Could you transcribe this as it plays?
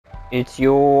It's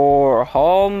your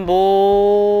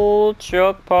humble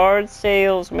truck parts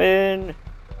salesman.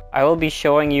 I will be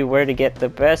showing you where to get the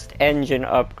best engine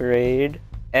upgrade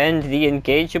and the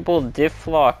engageable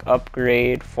Diff-lock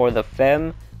upgrade for the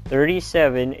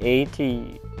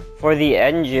FEMM37-AT. For the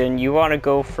engine, you want to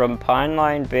go from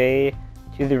Pineline Bay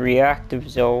to the reactive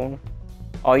zone.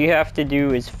 All you have to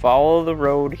do is follow the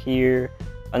road here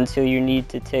until you need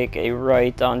to take a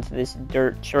right onto this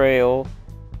dirt trail.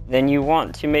 Then you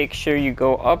want to make sure you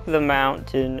go up the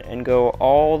mountain and go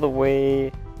all the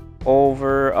way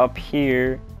over up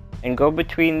here and go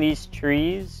between these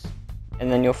trees,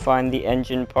 and then you'll find the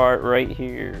engine part right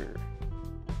here.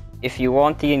 If you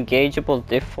want the engageable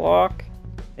Diff-lock,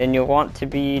 then you'll want to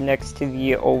be next to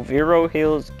the Oviro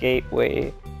Hills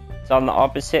Gateway. It's on the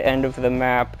opposite end of the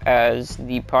map as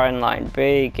the Pineline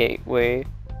Bay Gateway.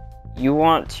 You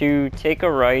want to take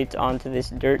a right onto this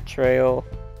dirt trail,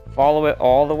 follow it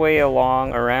all the way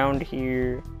along around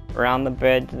here, around the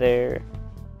bed there,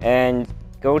 and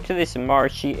go to this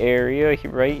marshy area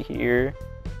right here.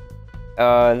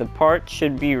 The part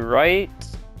should be right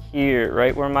here,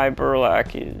 right where my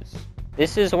Burlak is.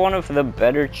 This is one of the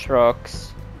better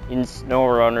trucks in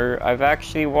Snowrunner. I've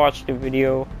actually watched a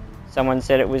video, someone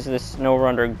said it was the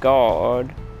Snowrunner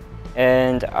God,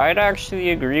 and I'd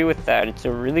actually agree with that. It's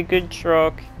a really good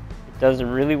truck, it does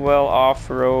really well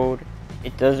off-road,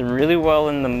 it does really well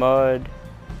in the mud.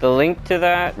 The link to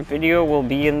that video will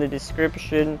be in the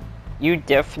description. You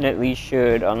definitely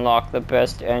should unlock the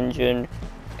best engine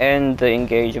and the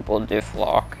engageable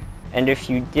Diff-lock. And if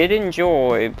you did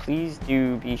enjoy, please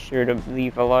do be sure to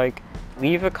leave a like,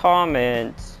 leave a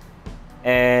comment,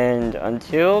 and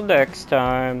until next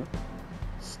time,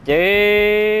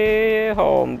 stay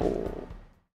humble.